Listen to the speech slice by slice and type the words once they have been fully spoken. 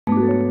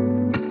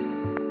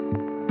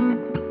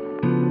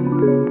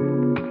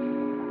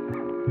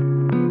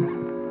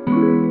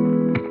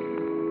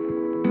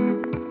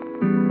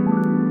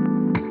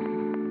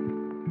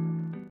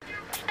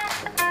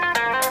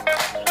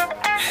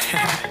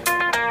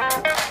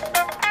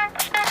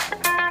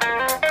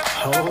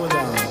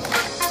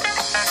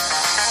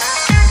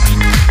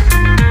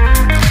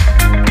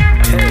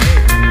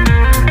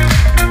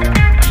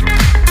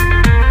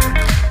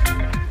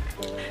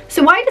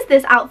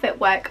this outfit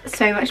work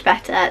so much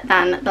better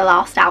than the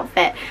last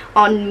outfit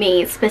on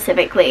me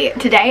specifically.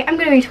 Today I'm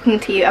going to be talking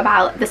to you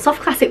about the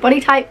soft classic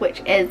body type,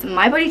 which is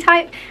my body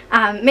type,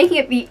 making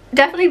it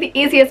definitely the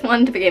easiest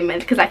one to begin with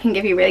because I can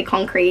give you really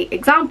concrete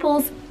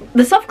examples.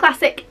 The soft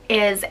classic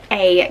is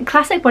a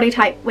classic body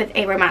type with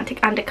a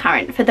romantic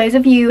undercurrent. For those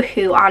of you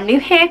who are new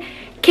here,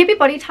 Kibbe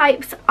body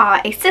types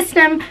are a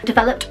system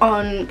developed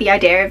on the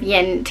idea of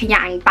yin to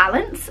yang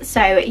balance.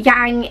 So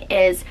yang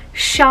is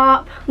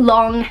sharp,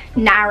 long,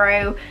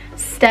 narrow,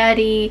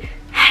 sturdy,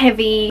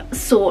 heavy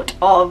sort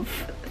of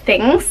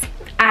things,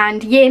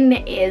 and yin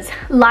is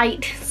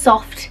light,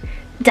 soft,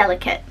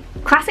 delicate.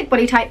 Classic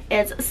body type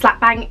is slap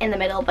bang in the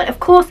middle, but of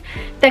course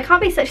there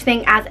can't be such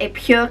thing as a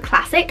pure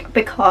classic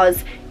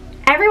because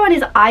everyone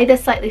is either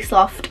slightly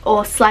soft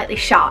or slightly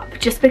sharp,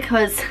 just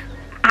because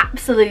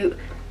absolute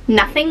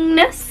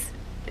nothingness,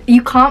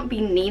 you can't be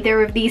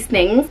neither of these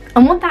things.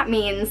 And what that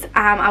means,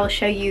 I will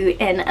show you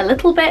in a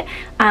little bit.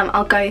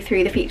 I'll go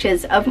through the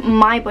features of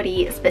my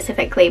body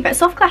specifically, but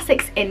soft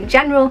classics in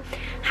general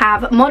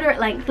have moderate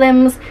length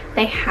limbs,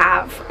 they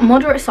have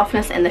moderate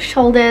softness in the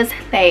shoulders,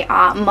 they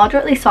are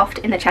moderately soft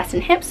in the chest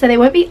and hips, so they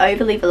won't be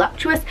overly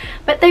voluptuous,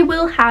 but they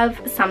will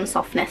have some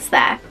softness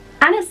there.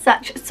 And as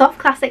such, soft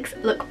classics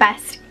look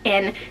best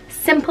in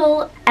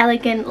simple,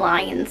 elegant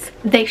lines.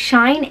 They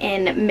shine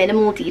in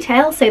minimal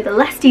detail, so the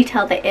less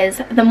detail there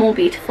is, the more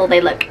beautiful they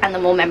look and the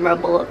more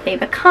memorable they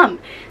become.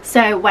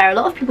 So where a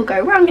lot of people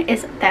go wrong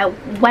is they'll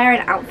wear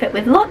an outfit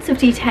with lots of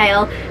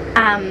detail,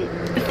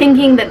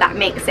 thinking that that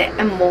makes it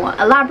a more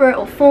elaborate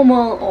or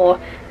formal or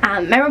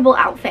memorable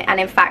outfit, and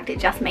in fact it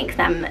just makes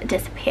them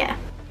disappear.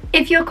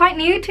 If you're quite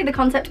new to the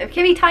concept of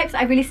Kibbe types,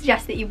 I really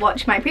suggest that you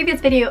watch my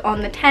previous video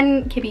on the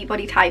 10 Kibbe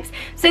body types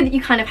so that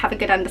you kind of have a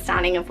good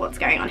understanding of what's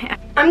going on here.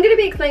 I'm going to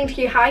be explaining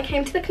to you how I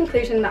came to the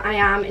conclusion that I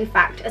am in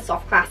fact a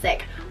soft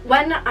classic.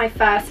 When I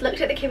first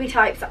looked at the Kibbe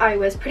types, I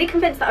was pretty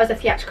convinced that I was a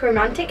theatrical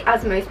romantic,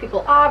 as most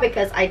people are,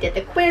 because I did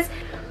the quiz.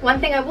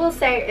 One thing I will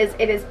say is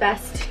it is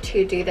best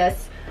to do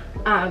this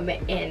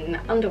in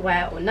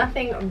underwear or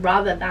nothing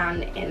rather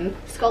than in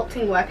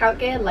sculpting workout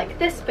gear like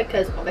this,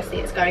 because obviously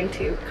it's going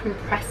to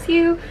compress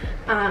you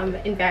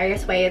in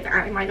various ways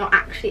and it might not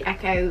actually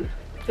echo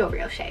your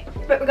real shape.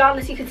 But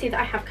regardless, you can see that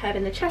I have curve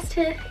in the chest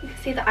here, you can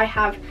see that I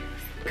have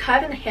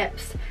curve in the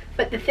hips,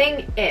 but the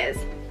thing is,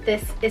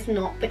 this is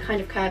not the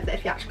kind of curve that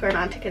a theatrical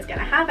romantic is going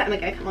to have, and we're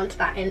going to come on to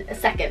that in a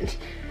second.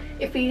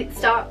 If we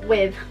start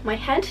with my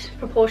head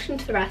proportioned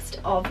to the rest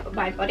of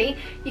my body,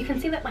 you can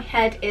see that my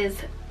head is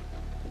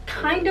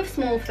kind of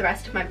small for the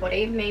rest of my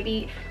body,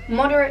 maybe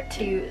moderate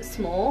to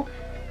small.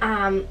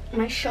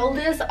 My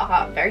shoulders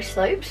are very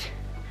sloped,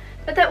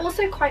 but they're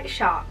also quite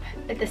sharp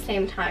at the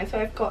same time. So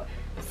I've got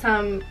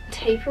some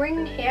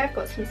tapering here, I've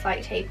got some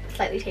slightly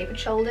tapered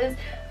shoulders,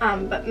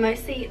 but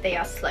mostly they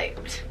are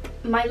sloped.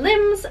 My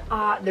limbs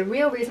are the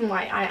real reason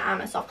why I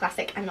am a soft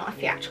classic and not a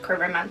theatrical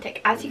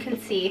romantic. As you can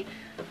see,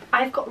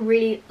 I've got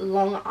really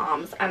long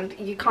arms, and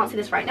you can't see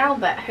this right now,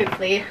 but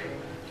hopefully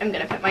I'm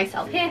going to put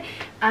myself here,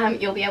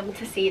 you'll be able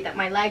to see that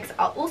my legs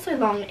are also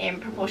long in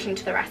proportion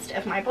to the rest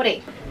of my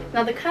body.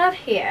 Now the curve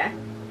here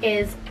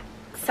is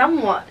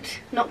somewhat,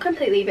 not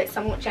completely, but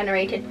somewhat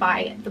generated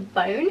by the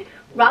bone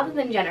rather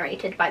than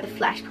generated by the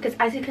flesh, because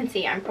as you can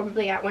see I'm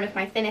probably at one of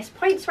my thinnest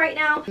points right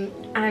now,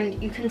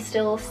 and you can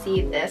still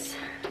see this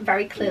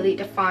very clearly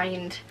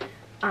defined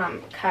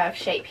curve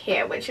shape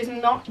here, which is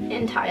not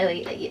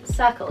entirely a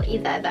circle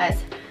either. There's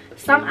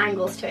some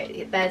angles to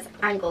it. There's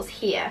angles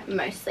here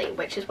mostly,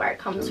 which is where it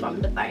comes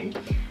from, the bone.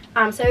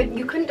 So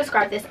you couldn't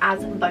describe this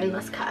as a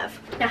boneless curve.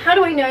 Now how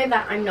do I know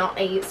that I'm not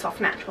a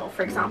soft natural,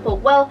 for example?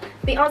 Well,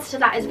 the answer to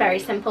that is very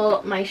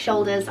simple. My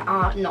shoulders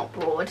are not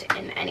broad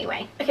in any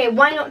way. Okay,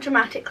 why not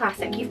dramatic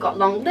classic? You've got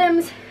long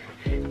limbs,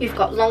 you've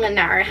got long and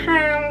narrow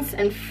hands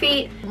and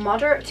feet,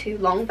 moderate to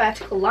long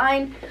vertical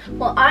line.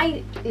 Well,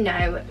 I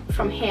know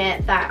from here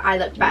that I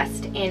look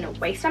best in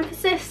waist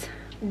emphasis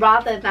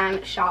rather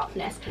than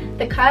sharpness.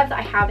 The curve that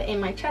I have in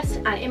my chest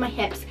and in my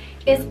hips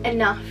is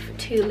enough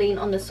to lean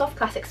on the soft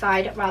classic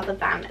side rather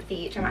than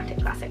the dramatic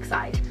classic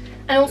side.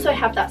 And also I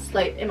have that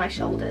slope in my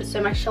shoulders,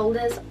 so my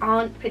shoulders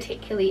aren't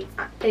particularly,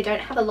 they don't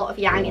have a lot of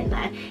yang in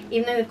there,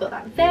 even though they've got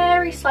that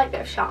very slight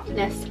bit of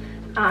sharpness.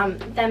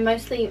 They're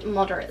mostly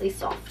moderately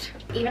soft.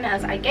 Even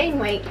as I gain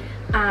weight,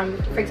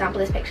 for example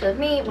this picture of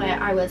me where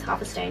I was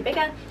half a stone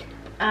bigger,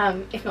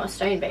 if not a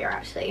stone bigger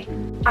actually,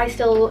 I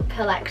still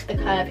collect the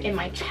curve in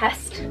my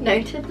chest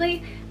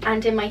notably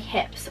and in my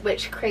hips,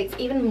 which creates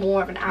even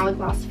more of an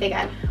hourglass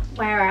figure,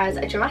 whereas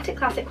a dramatic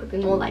classic would be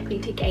more likely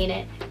to gain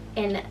it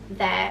in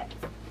their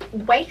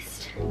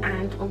waist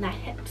and on their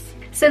hips.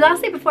 So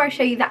lastly, before I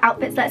show you the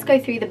outfits, let's go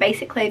through the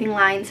basic clothing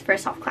lines for a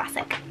soft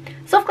classic.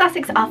 Soft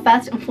classics are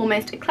first and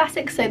foremost a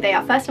classic, so they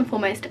are first and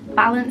foremost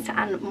balanced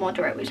and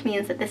moderate, which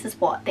means that this is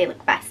what they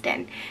look best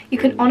in. You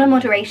can honour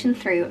moderation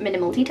through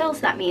minimal detail, so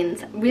that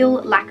means real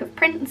lack of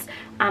prints,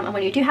 and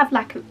when you do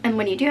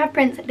have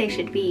prints, they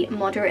should be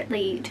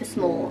moderately to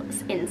small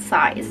in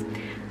size.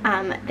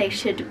 They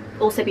should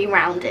also be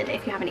rounded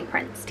if you have any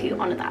prints to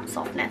honour that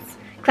softness.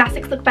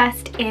 Classics look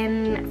best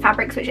in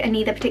fabrics which are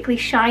neither particularly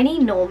shiny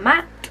nor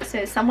matte,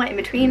 so somewhere in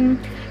between.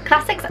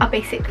 Classics are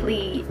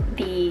basically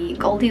the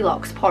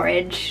Goldilocks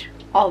porridge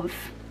of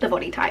the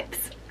body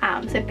types.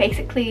 So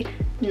basically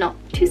not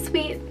too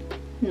sweet,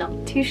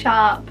 not too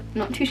sharp,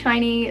 not too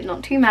shiny,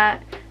 not too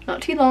matte,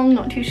 not too long,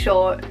 not too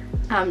short,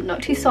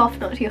 not too soft,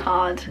 not too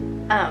hard.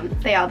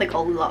 They are the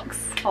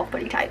Goldilocks of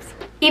body types.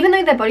 Even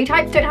though their body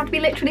types don't have to be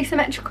literally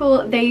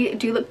symmetrical, they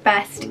do look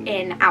best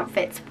in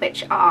outfits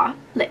which are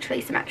literally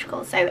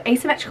symmetrical. So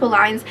asymmetrical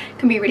lines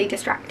can be really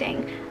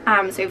distracting.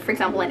 So for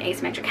example, an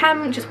asymmetric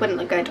hem just wouldn't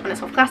look good on a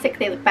soft classic.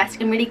 They look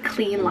best in really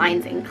clean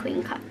lines and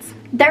clean cuts.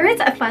 There is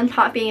a fun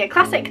part of being a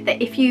classic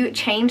that if you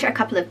change a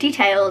couple of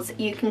details,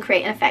 you can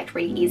create an effect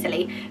really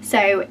easily.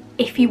 So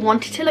if you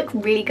wanted to look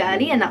really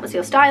girly and that was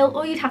your style,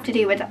 all you'd have to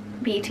do would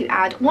be to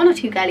add one or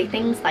two girly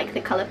things like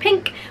the colour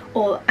pink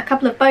or a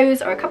couple of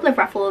bows or a couple of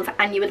ruffles,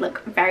 and you would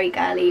look very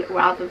girly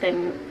rather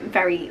than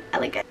very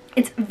elegant.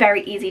 It's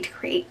very easy to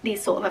create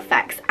these sort of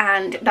effects,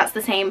 and that's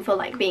the same for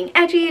like being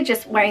edgy.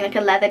 Just wearing like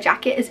a leather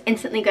jacket is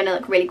instantly going to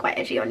look really quite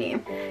edgy on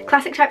you.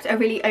 Classic types are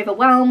really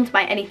overwhelmed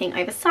by anything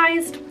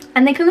oversized,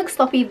 and they can look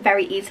sloppy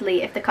very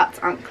easily if the cuts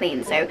aren't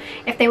clean. So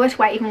if they were to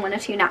wear even one or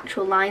two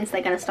natural lines,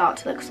 they're going to start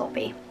to look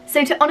sloppy.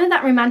 So to honour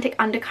that romantic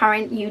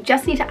undercurrent, you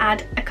just need to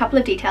add a couple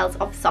of details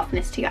of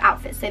softness to your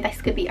outfit. So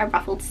this could be a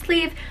ruffled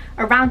sleeve,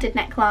 a rounded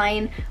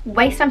neckline.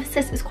 Waist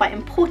emphasis is quite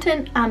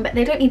important, but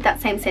they don't need that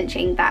same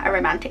cinching that a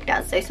romantic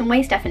does. So some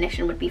waist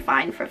definition would be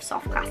fine for a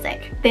soft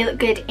classic. They look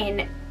good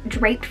in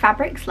draped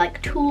fabrics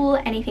like tulle,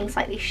 anything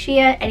slightly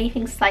sheer,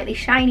 anything slightly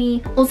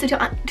shiny. Also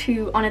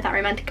to honour that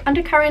romantic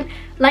undercurrent,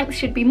 length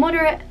should be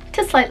moderate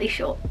to slightly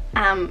short,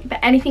 but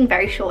anything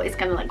very short is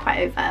going to look quite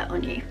overt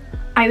on you.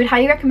 I would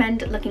highly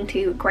recommend looking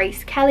to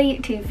Grace Kelly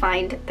to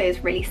find those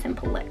really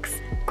simple looks.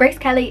 Grace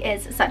Kelly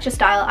is such a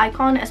style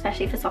icon,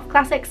 especially for soft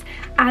classics,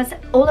 as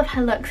all of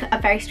her looks are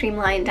very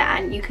streamlined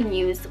and you can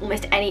use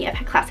almost any of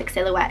her classic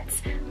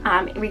silhouettes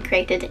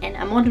recreated in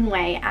a modern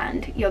way,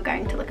 and you're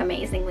going to look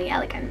amazingly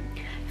elegant.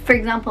 For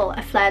example,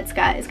 a flared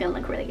skirt is going to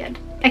look really good.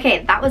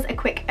 Okay, that was a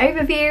quick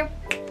overview.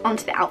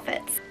 Onto the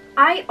outfits.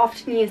 I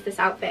often use this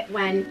outfit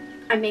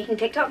when I'm making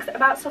TikToks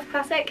about soft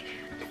classic.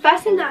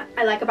 First thing that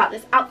I like about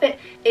this outfit,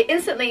 it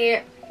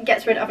instantly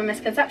gets rid of a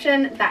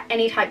misconception that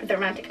any type of the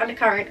romantic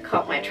undercurrent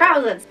can't wear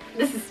trousers.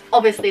 This is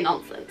obviously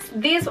nonsense.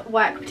 These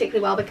work particularly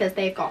well because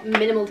they've got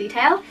minimal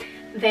detail.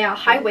 They are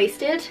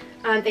high-waisted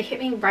and they hit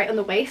me right on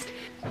the waist.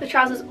 The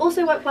trousers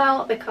also work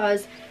well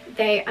because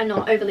they are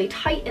not overly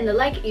tight in the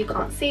leg, you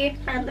can't see,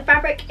 and the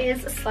fabric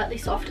is slightly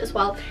soft as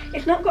well.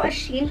 It's not got a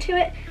sheen to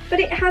it, but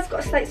it has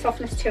got a slight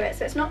softness to it,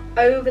 so it's not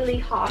overly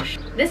harsh.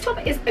 This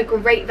top is a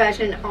great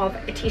version of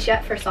a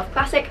t-shirt for a soft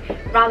classic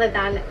rather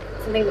than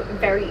something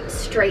very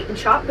straight and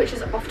sharp, which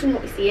is often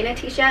what we see in a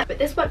t-shirt. But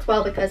this works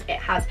well because it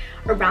has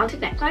a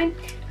rounded neckline,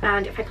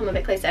 and if I come a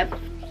bit closer,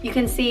 you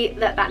can see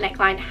that that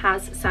neckline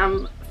has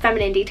some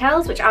feminine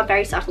details which are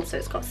very subtle. So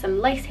it's got some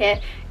lace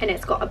here and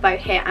it's got a bow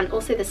here, and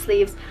also the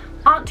sleeves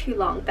aren't too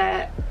long,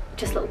 they're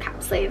just little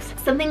cap sleeves.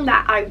 Something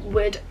that I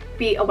would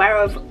be aware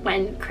of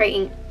when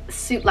creating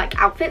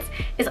suit-like outfits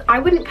is I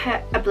wouldn't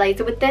put a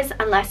blazer with this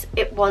unless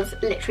it was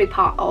literally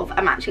part of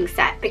a matching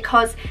set,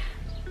 because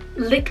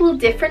little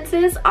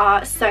differences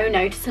are so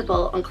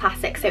noticeable on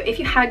classics. So if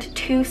you had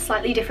two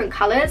slightly different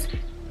colours,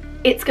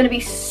 it's going to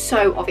be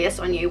so obvious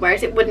on you,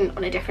 whereas it wouldn't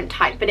on a different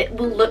type, but it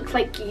will look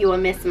like you are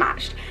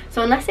mismatched.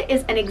 So unless it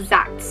is an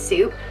exact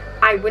suit,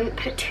 I wouldn't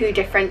put two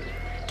different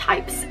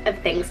types of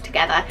things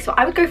together. So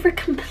I would go for a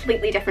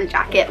completely different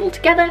jacket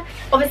altogether.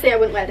 Obviously I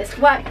wouldn't wear this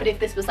to work, but if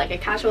this was like a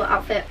casual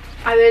outfit,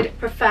 I would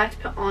prefer to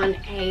put on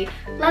a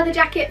leather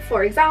jacket,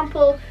 for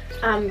example,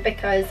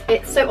 because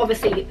it's so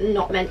obviously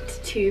not meant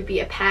to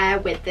be a pair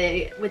with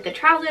the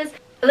trousers.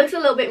 It looks a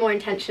little bit more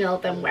intentional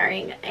than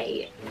wearing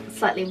a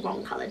slightly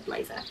wrong coloured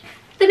blazer.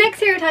 The next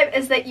stereotype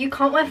is that you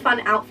can't wear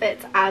fun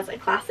outfits as a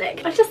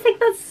classic. I just think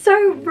that's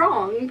so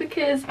wrong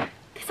because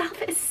this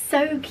outfit is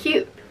so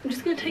cute. I'm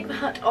just going to take the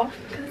hat off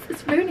because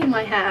it's ruining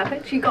my hair,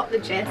 but you got the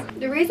gist.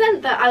 The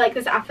reason that I like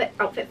this outfit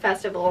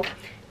first of all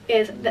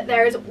is that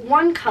there is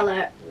one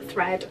colour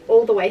thread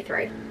all the way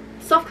through.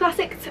 Soft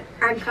classics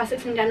and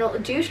classics in general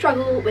do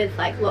struggle with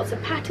like lots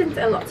of patterns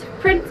and lots of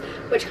prints,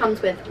 which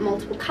comes with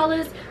multiple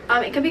colours.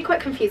 It can be quite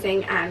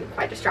confusing and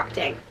quite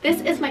distracting.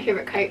 This is my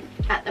favourite coat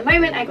at the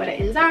moment. I got it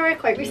in Zara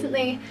quite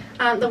recently.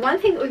 The one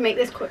thing that would make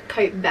this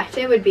coat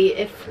better would be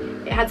if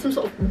it had some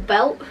sort of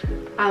belt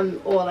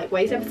or like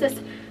waist emphasis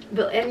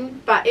built in,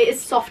 but it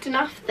is soft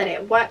enough that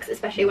it works,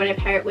 especially when I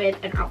pair it with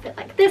an outfit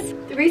like this.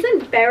 The reason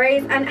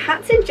berets and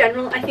hats in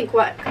general I think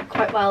work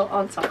quite well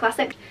on soft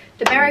classic.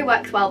 The beret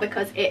works well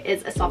because it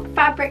is a soft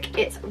fabric,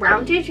 it's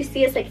rounded, you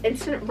see it's like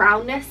instant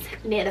roundness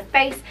near the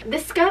face.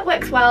 This skirt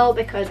works well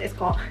because it's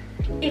got,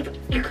 if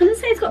you couldn't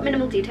say it's got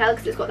minimal detail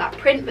because it's got that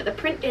print, but the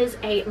print is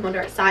a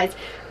moderate size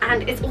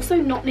and it's also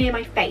not near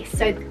my face,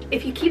 so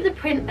if you keep the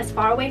print as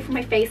far away from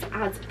my face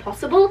as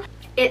possible,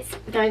 it's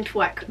going to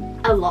work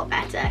a lot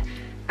better.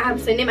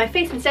 So near my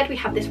face instead we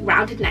have this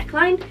rounded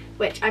neckline,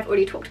 which I've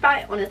already talked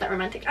about. It honours that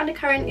romantic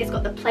undercurrent. It's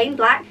got the plain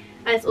black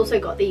and it's also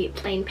got the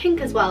plain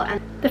pink as well,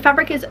 and the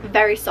fabric is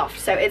very soft,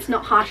 so it's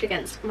not harsh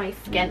against my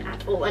skin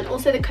at all. And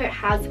also the coat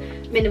has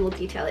minimal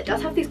detail. It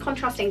does have these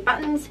contrasting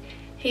buttons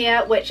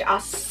here which are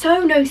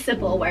so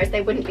noticeable, whereas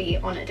they wouldn't be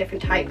on a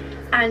different type.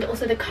 And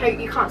also the coat,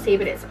 you can't see,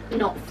 but it's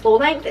not full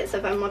length, it's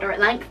of a moderate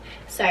length,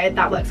 so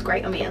that works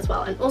great on me as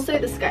well. And also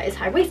the skirt is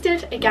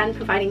high-waisted, again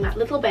providing that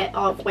little bit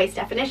of waist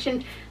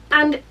definition,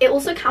 and it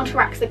also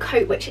counteracts the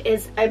coat, which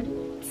is a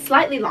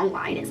slightly long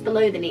line, it's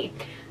below the knee.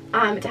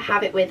 To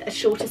have it with a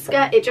shorter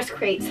skirt, it just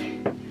creates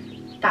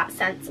that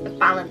sense of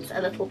balance a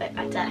little bit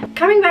better.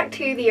 Coming back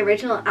to the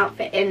original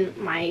outfit in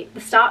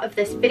the start of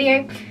this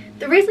video,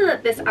 the reason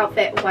that this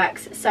outfit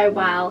works so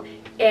well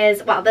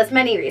is, well, there's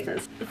many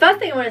reasons. The first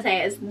thing I want to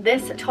say is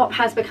this top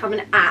has become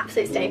an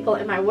absolute staple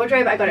in my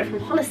wardrobe. I got it from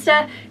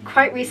Hollister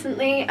quite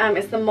recently.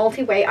 It's the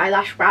multi-way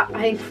eyelash wrap.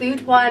 I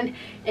include one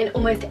in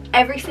almost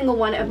every single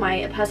one of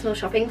my personal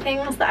shopping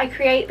things that I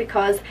create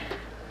because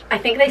I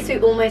think they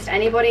suit almost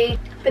anybody,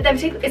 but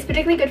it's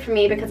particularly good for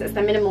me because it's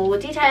the minimal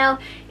detail,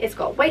 it's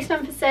got waist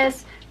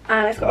emphasis,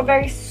 and it's got a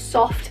very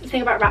soft, the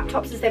thing about wrap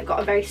tops is they've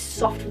got a very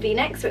soft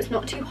v-neck, so it's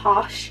not too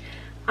harsh,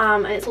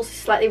 and it's also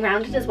slightly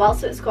rounded as well,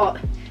 so it's got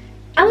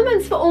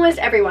elements for almost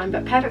everyone,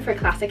 but perfect for a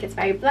classic. It's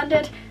very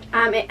blended.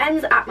 It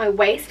ends at my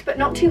waist, but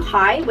not too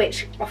high,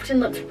 which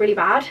often looks really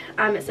bad.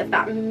 It's of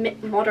that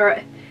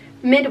moderate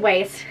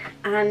mid-waist,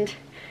 and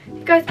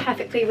it goes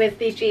perfectly with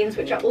these jeans,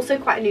 which are also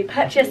quite a new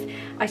purchase.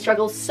 I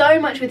struggle so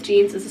much with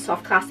jeans as a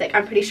soft classic.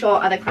 I'm pretty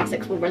sure other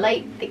classics will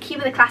relate. The key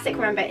with the classic,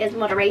 remember, is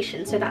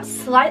moderation. So that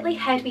slightly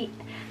heavy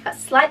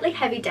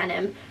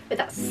denim with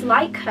that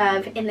slight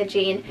curve in the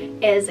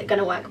jean is going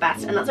to work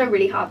best, and that's a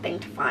really hard thing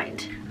to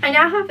find. I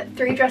now have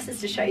 3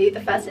 dresses to show you.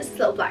 The first is this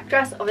little black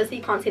dress. Obviously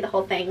you can't see the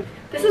whole thing.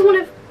 This is one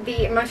of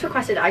the most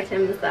requested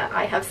items that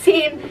I have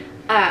seen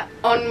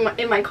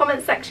in my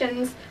comment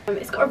sections.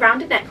 It's got a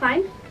rounded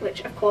neckline,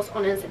 which of course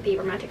honours the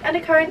romantic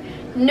undercurrent.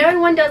 No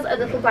one does a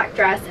little black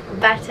dress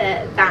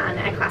better than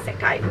a classic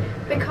type,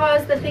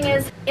 because the thing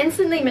is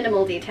instantly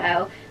minimal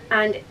detail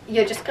and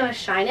you're just going to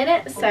shine in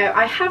it. So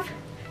I have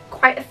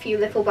quite a few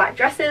little black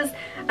dresses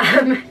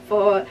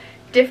for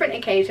different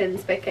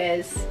occasions,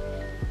 because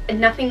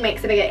nothing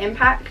makes a bigger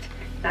impact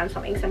than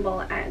something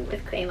simple and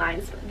with clean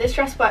lines. This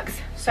dress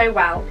works so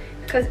well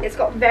because it's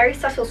got very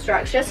subtle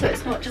structure, so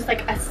it's not just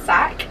like a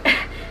sack.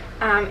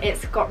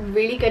 It's got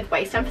really good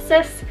waist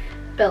emphasis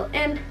built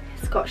in.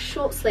 It's got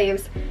short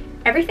sleeves.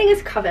 Everything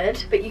is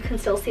covered, but you can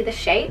still see the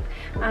shape.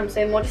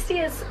 So modesty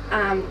is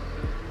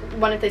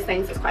one of those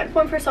things that's quite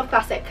important for a soft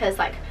classic, because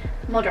like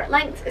moderate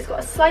length, it's got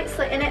a slight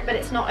slit in it, but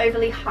it's not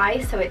overly high,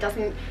 so it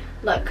doesn't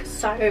look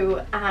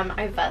so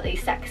overtly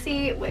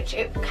sexy, which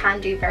it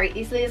can do very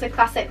easily as a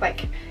classic.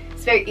 Like,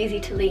 it's very easy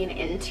to lean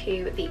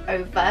into the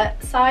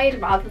overt side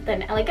rather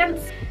than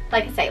elegance.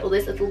 Like I say, all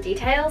those little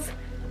details,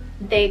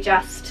 they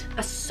just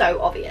are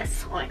so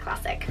obvious on a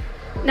classic.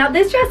 Now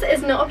this dress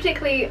is not a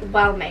particularly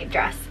well-made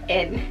dress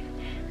in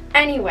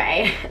any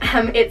way.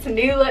 It's a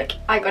new look.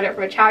 I got it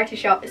from a charity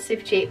shop. It's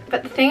super cheap.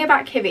 But the thing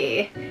about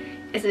Kibbe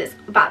is that it's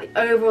about the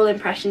overall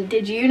impression.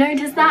 Did you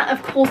notice that?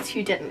 Of course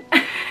you didn't.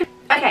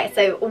 Okay,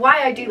 so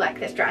why I do like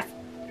this dress.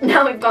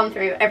 Now we've gone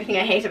through everything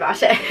I hate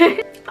about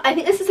it. I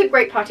think this is a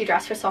great party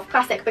dress for a soft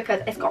classic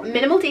because it's got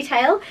minimal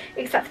detail,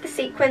 except for the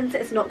sequins.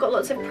 It's not got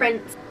lots of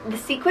prints. The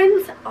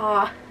sequins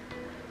are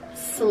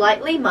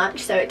slightly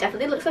much, so it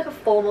definitely looks like a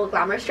formal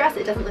glamorous dress.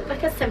 It doesn't look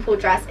like a simple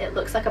dress, it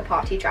looks like a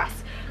party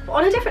dress. But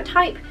on a different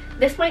type,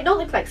 this might not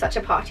look like such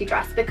a party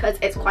dress because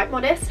it's quite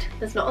modest.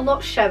 There's not a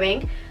lot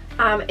showing.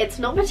 It's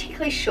not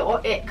particularly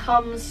short. It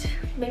comes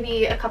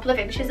maybe a couple of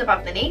inches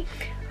above the knee,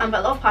 but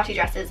a lot of party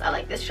dresses are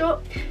like this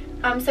short.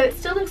 So it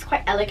still looks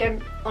quite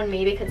elegant on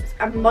me because it's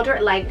a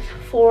moderate length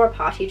for a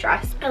party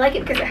dress. I like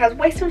it because it has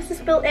waist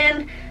emphasis built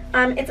in.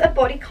 It's a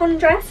bodycon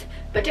dress,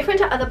 but different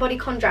to other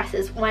bodycon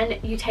dresses, when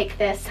you take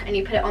this and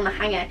you put it on the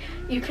hanger,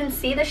 you can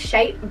see the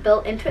shape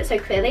built into it so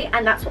clearly,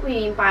 and that's what we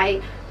mean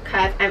by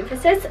curve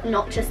emphasis,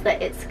 not just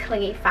that it's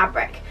clingy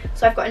fabric.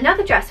 So I've got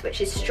another dress which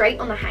is straight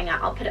on the hanger.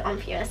 I'll put it on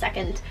for you in a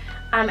second.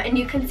 And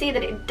you can see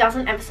that it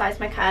doesn't emphasize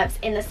my curves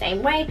in the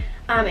same way.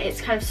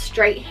 It's kind of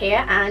straight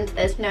here and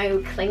there's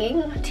no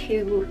clinging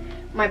to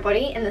my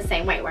body in the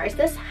same way, whereas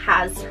this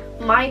has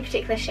my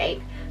particular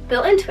shape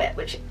built into it,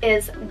 which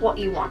is what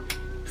you want.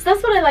 So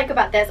that's what I like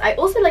about this. I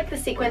also like the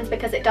sequins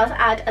because it does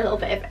add a little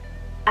bit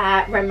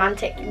of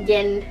romantic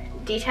yin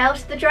detail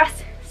to the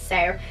dress.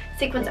 So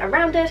sequins are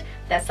rounded,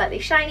 they're slightly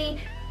shiny,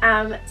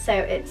 so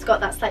it's got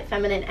that slight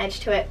feminine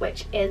edge to it,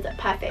 which is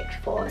perfect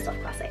for a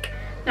soft classic.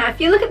 Now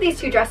if you look at these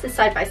two dresses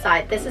side by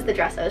side, this is the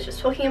dress I was just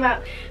talking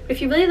about, but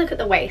if you really look at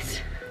the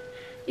waist,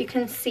 you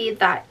can see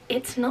that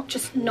it's not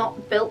just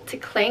not built to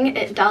cling,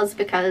 it does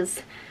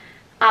because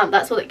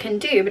that's all it can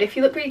do. But if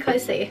you look really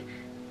closely,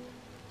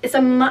 it's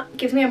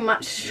gives me a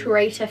much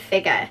straighter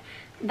figure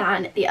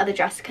than the other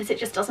dress because it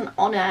just doesn't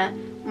honour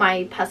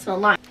my personal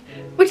line.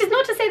 Which is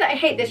not to say that I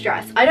hate this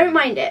dress, I don't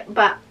mind it,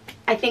 but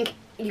I think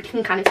you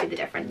can kind of see the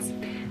difference.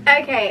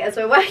 Okay, as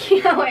we're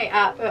working our way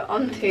up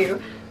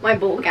onto my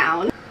ball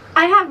gown,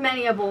 I have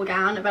many a ball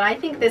gown, but I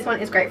think this one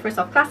is great for a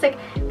soft classic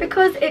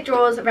because it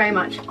draws very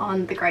much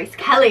on the Grace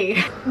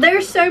Kelly. There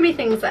are so many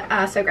things that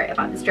are so great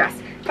about this dress.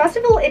 First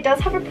of all, it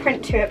does have a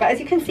print to it, but as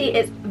you can see,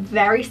 it's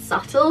very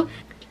subtle.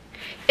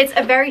 It's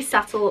a very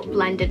subtle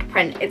blended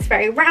print. It's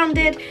very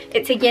rounded.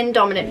 It's a yin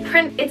dominant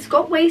print. It's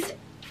got waist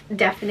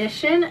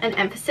definition and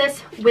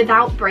emphasis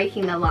without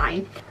breaking the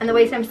line, and the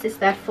waist emphasis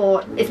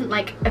therefore isn't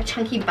like a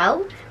chunky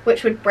belt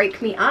which would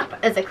break me up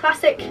as a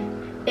classic.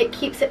 It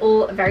keeps it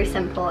all very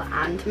simple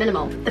and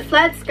minimal. The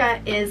flared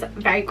skirt is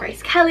very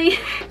Grace Kelly.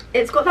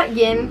 It's got that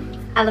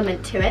yin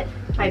element to it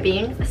by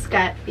being a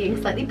skirt,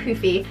 being slightly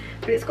poofy,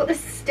 but it's got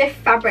this stiff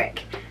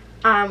fabric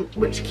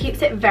which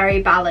keeps it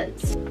very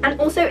balanced. And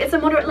also it's a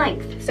moderate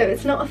length, so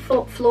it's not a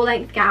floor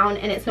length gown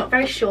and it's not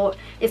very short,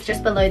 it's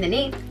just below the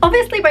knee.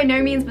 Obviously by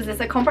no means was this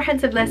a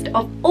comprehensive list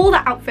of all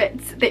the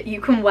outfits that you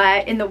can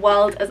wear in the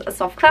world as a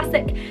soft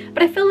classic,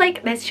 but I feel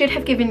like this should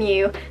have given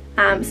you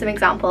some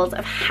examples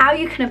of how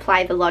you can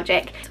apply the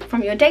logic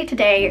from your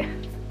day-to-day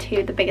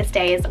to the biggest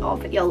days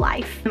of your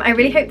life. I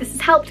really hope this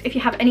has helped. If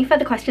you have any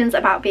further questions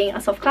about being a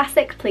soft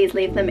classic, please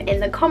leave them in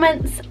the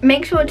comments.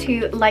 Make sure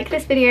to like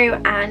this video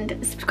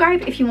and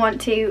subscribe if you want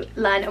to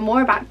learn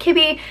more about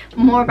Kibbe,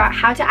 more about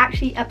how to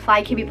actually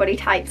apply Kibbe body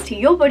types to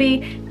your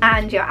body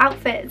and your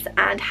outfits,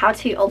 and how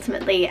to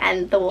ultimately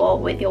end the war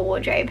with your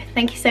wardrobe.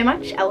 Thank you so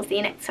much. I will see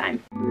you next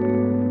time.